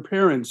older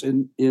parents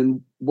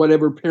in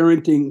whatever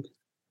parenting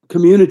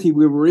community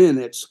we were in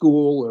at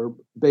school or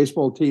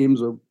baseball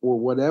teams or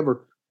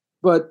whatever.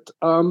 But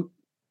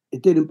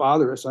it didn't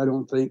bother us, I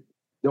don't think.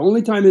 The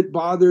only time it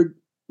bothered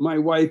my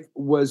wife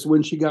was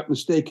when she got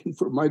mistaken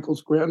for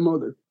Michael's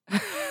grandmother.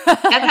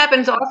 That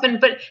happens often,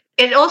 but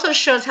it also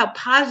shows how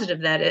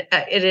positive that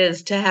it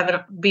is to have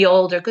it be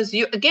older, because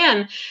you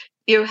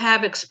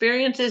have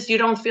experiences. You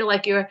don't feel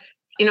like you're,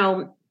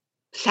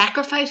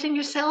 sacrificing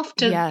yourself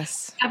to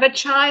have a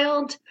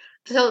child.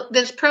 So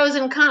there's pros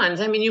and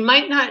cons. I mean, you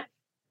might not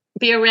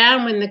be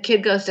around when the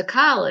kid goes to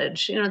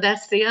college.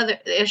 That's the other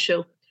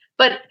issue.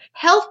 But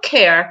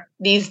healthcare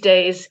these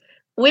days,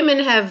 women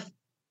have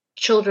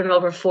children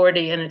over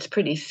 40 and it's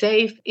pretty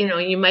safe.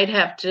 You might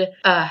have to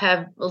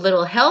have a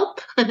little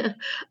help,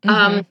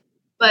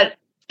 but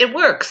it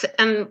works.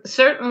 And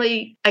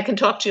certainly I can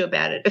talk to you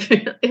about it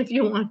if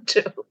you want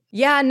to.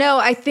 Yeah, no,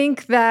 I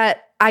think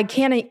that I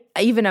can't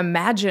even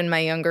imagine my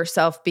younger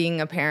self being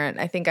a parent.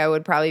 I think I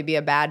would probably be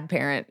a bad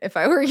parent if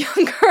I were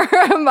younger.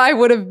 I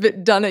would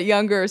have done it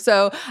younger.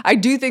 So I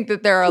do think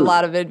that there are a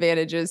lot of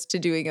advantages to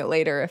doing it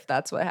later if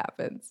that's what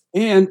happens.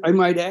 And I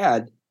might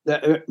add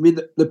that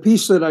the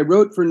piece that I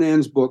wrote for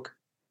Nan's book,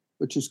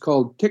 which is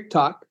called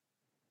TikTok,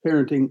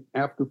 Parenting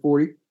After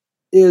 40,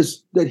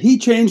 is that he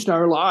changed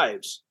our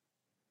lives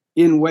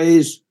in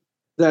ways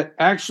that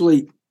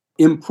actually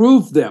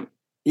improved them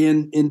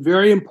in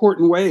very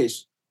important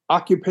ways,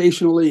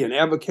 occupationally and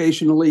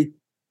avocationally.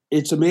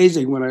 It's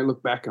amazing when I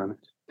look back on it.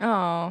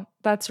 Oh,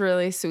 that's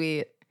really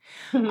sweet.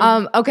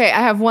 Okay, I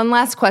have one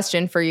last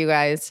question for you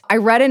guys. I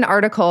read an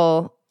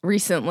article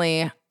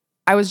recently.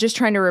 I was just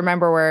trying to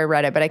remember where I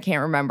read it, but I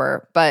can't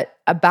remember. But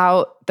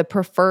about the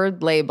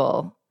preferred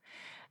label.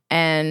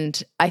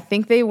 And I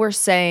think they were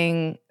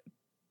saying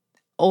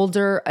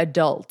older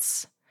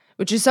adults,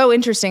 which is so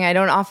interesting. I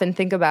don't often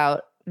think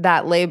about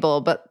that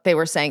label, but they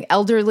were saying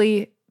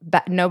elderly.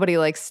 Nobody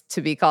likes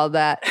to be called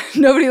that.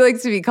 Nobody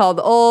likes to be called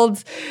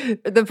old.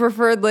 The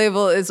preferred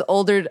label is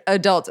older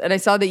adult. And I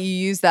saw that you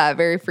use that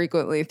very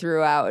frequently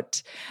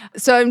throughout.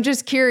 So I'm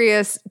just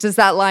curious, does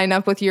that line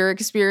up with your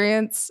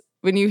experience?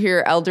 When you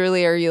hear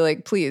elderly, are you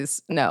like,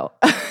 please, no?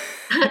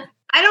 I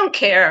don't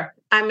care.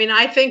 I mean,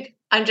 I think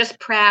I'm just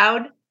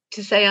proud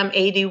to say I'm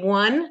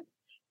 81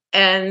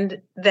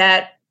 and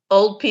that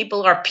old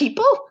people are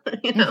people,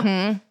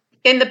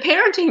 In the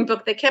parenting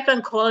book, they kept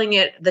on calling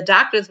it, the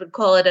doctors would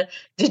call it a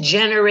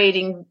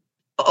degenerating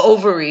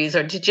ovaries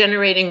or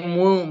degenerating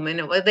womb.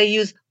 And they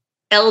use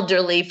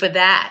elderly for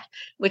that,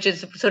 which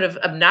is sort of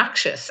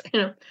obnoxious,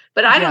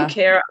 But I don't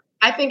care.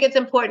 I think it's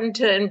important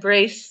to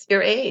embrace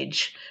your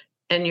age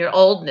and your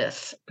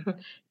oldness.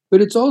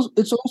 But it's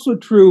also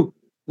true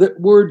that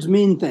words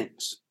mean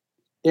things.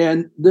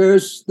 And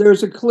there's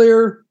a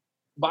clear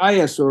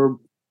bias, or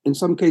in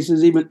some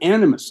cases even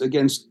animus,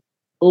 against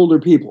older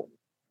people.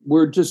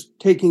 We're just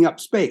taking up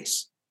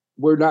space.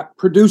 We're not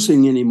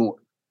producing anymore.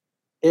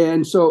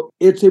 And so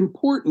it's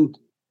important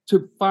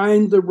to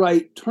find the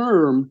right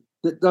term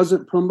that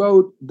doesn't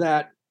promote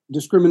that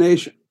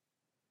discrimination.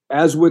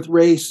 As with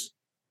race,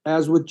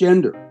 as with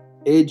gender,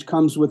 age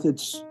comes with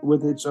its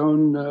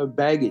own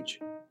baggage.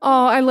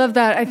 Oh, I love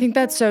that. I think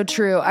that's so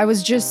true. I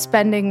was just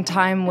spending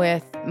time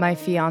with my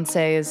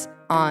fiance's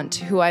aunt,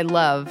 who I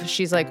love.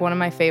 She's like one of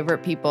my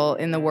favorite people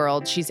in the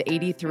world. She's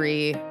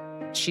 83.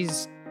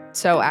 She's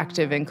so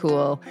active and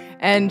cool.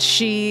 And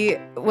she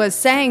was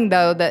saying,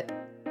 though, that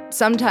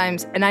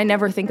sometimes, and I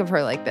never think of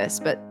her like this,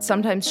 but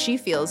sometimes she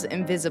feels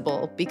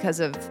invisible because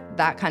of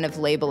that kind of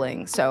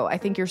labeling. So I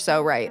think you're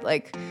so right.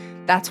 Like,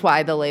 that's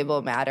why the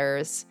label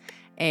matters.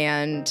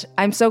 And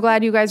I'm so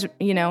glad you guys,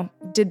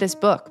 did this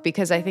book,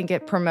 because I think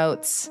it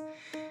promotes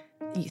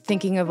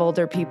thinking of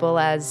older people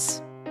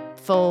as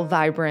full,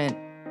 vibrant,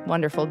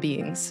 wonderful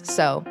beings.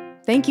 So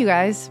thank you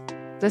guys.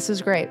 This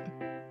was great.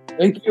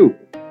 Thank you.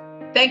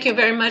 Thank you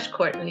very much,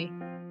 Courtney.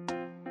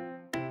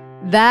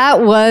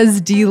 That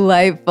was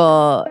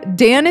delightful.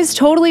 Dan is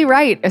totally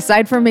right.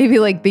 Aside from maybe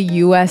like the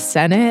US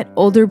Senate,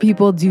 older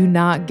people do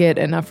not get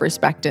enough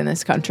respect in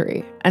this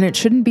country. And it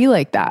shouldn't be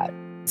like that.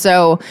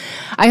 So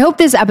I hope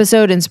this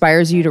episode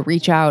inspires you to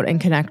reach out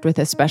and connect with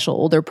a special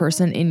older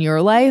person in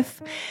your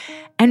life.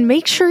 And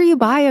make sure you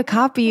buy a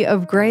copy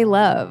of Grey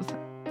Love.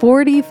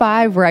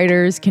 45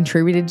 writers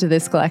contributed to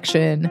this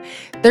collection,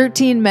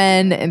 13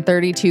 men and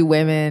 32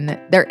 women.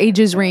 Their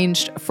ages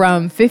ranged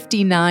from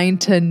 59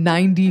 to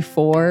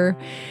 94.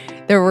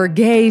 There were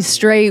gay,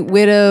 straight,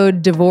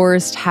 widowed,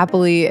 divorced,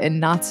 happily and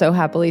not so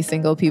happily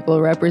single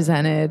people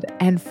represented,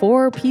 and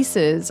 4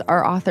 pieces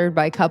are authored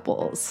by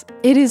couples.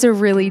 It is a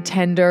really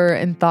tender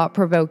and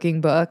thought-provoking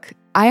book.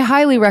 I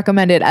highly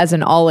recommend it as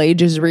an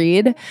all-ages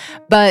read,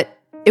 but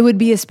it would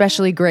be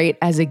especially great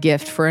as a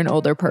gift for an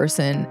older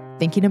person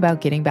thinking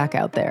about getting back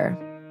out there.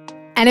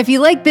 And if you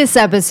like this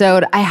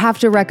episode, I have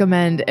to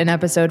recommend an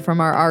episode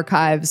from our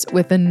archives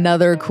with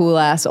another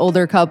cool-ass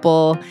older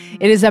couple.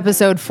 It is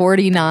episode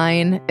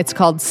 49. It's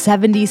called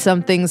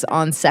 70-Somethings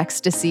on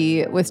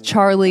Sextasy with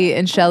Charlie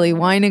and Shelley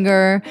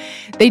Weininger.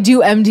 They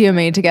do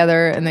MDMA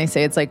together, and they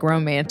say it's like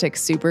romantic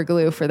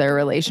superglue for their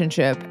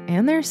relationship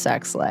and their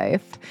sex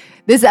life.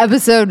 This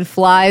episode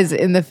flies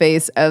in the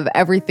face of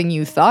everything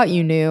you thought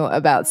you knew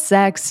about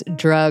sex,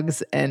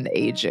 drugs, and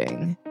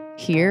aging.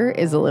 Here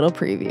is a little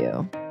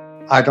preview.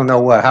 I don't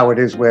know how it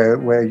is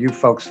where you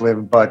folks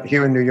live, but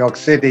here in New York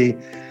City,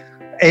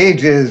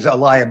 age is a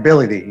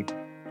liability.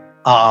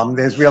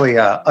 There's really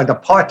an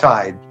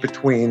apartheid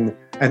between,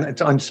 and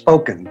it's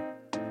unspoken,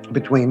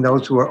 between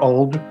those who are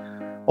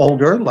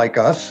older like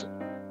us,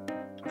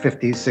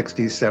 50s,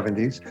 60s,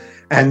 70s,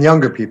 and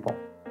younger people.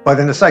 But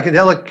in the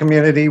psychedelic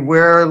community,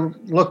 we're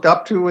looked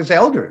up to as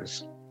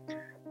elders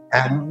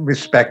and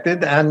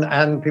respected,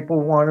 and people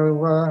want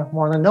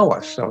to know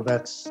us. So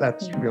that's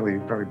really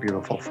very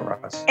beautiful for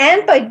us.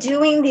 And by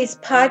doing these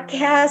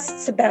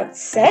podcasts about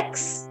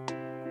sex,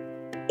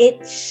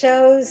 it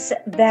shows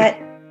that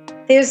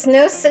there's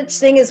no such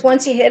thing as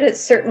once you hit a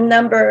certain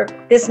number,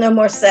 there's no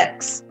more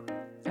sex.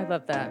 I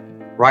love that.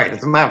 Right.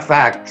 As a matter of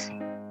fact,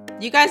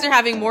 you guys are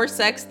having more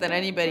sex than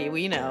anybody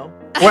we know.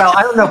 Well,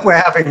 I don't know if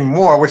we're having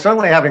more. We're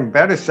certainly having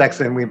better sex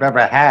than we've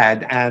ever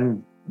had,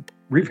 and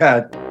we've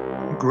had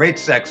great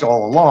sex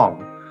all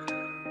along.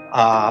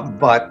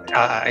 But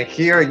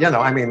here,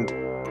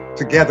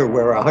 together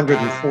we're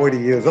 140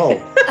 years old.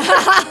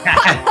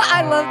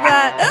 I love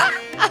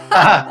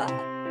that.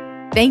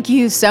 Thank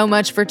you so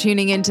much for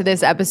tuning into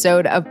this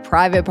episode of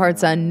Private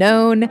Parts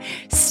Unknown.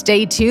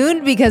 Stay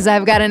tuned, because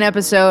I've got an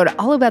episode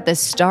all about the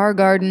Star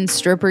Garden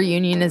stripper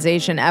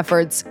unionization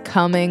efforts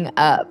coming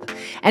up.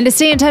 And to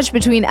stay in touch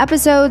between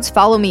episodes,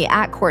 follow me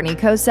at Courtney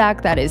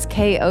Kosak, that is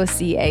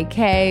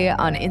KoCak,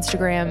 on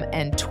Instagram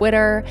and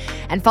Twitter.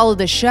 And follow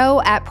the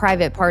show at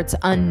Private Parts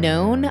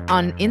Unknown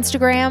on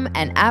Instagram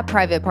and at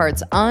Private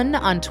Parts Un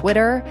on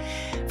Twitter.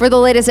 For the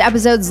latest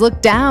episodes,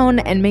 look down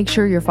and make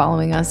sure you're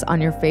following us on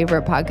your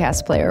favorite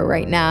podcast player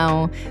right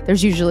now.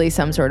 There's usually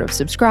some sort of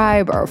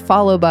subscribe or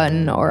follow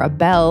button or a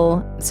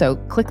bell, so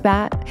click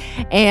that.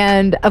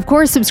 And of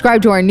course,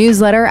 subscribe to our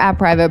newsletter at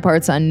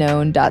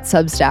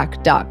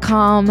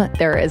privatepartsunknown.substack.com.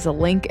 There is a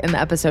link in the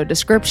episode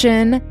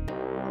description.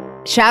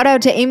 Shout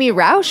out to Amy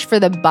Rausch for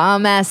the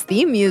bomb-ass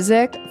theme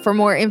music. For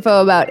more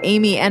info about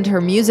Amy and her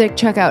music,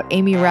 check out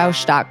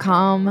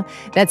amyrausch.com.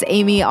 That's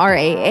Amy,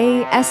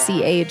 RAASCH.com.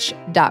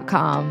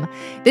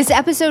 This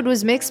episode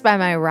was mixed by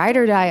my ride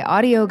or die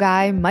audio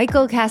guy,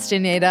 Michael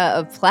Castaneda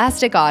of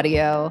Plastic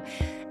Audio.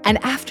 And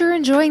after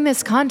enjoying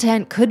this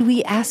content, could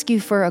we ask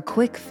you for a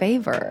quick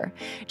favor?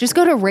 Just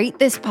go to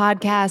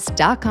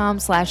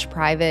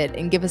ratethispodcast.com/private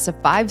and give us a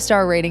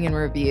 5-star rating and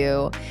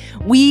review.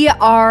 We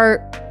are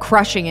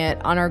crushing it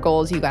on our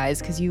goals, you guys,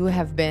 because you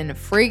have been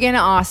friggin'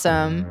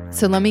 awesome.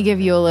 So let me give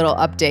you a little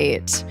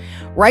update.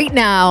 Right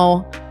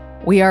now,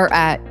 we are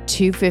at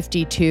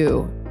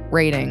 252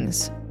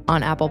 ratings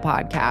on Apple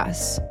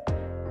Podcasts.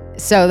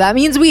 So that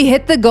means we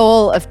hit the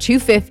goal of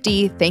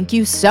 250. Thank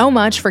you so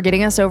much for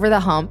getting us over the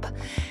hump.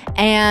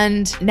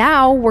 And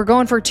now we're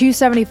going for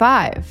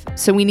 275.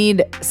 So we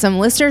need some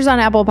listeners on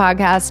Apple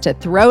Podcasts to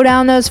throw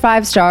down those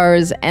 5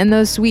 stars and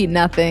those sweet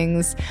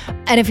nothings.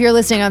 And if you're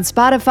listening on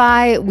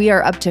Spotify, we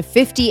are up to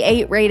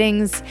 58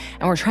 ratings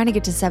and we're trying to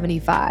get to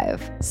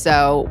 75.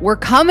 So we're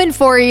coming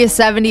for you,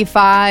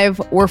 75.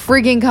 We're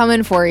freaking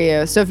coming for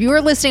you. So if you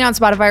are listening on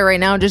Spotify right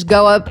now, just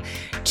go up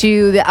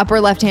to the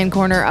upper left-hand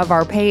corner of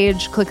our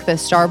page, click the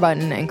star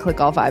button and click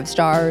all 5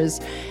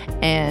 stars,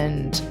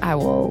 and I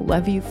will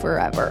love you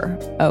forever.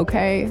 Okay.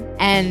 okay?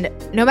 And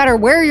no matter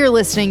where you're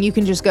listening, you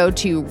can just go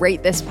to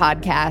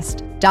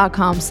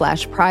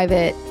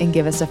ratethispodcast.com/private and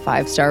give us a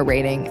 5-star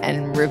rating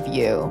and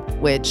review,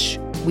 which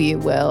we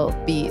will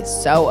be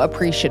so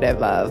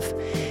appreciative of.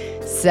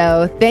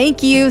 So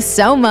thank you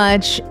so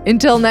much.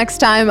 Until next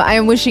time, I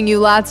am wishing you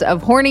lots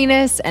of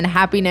horniness and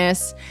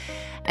happiness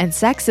and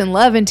sex and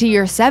love into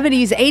your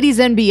 70s, 80s,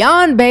 and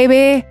beyond,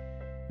 baby.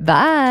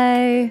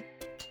 Bye.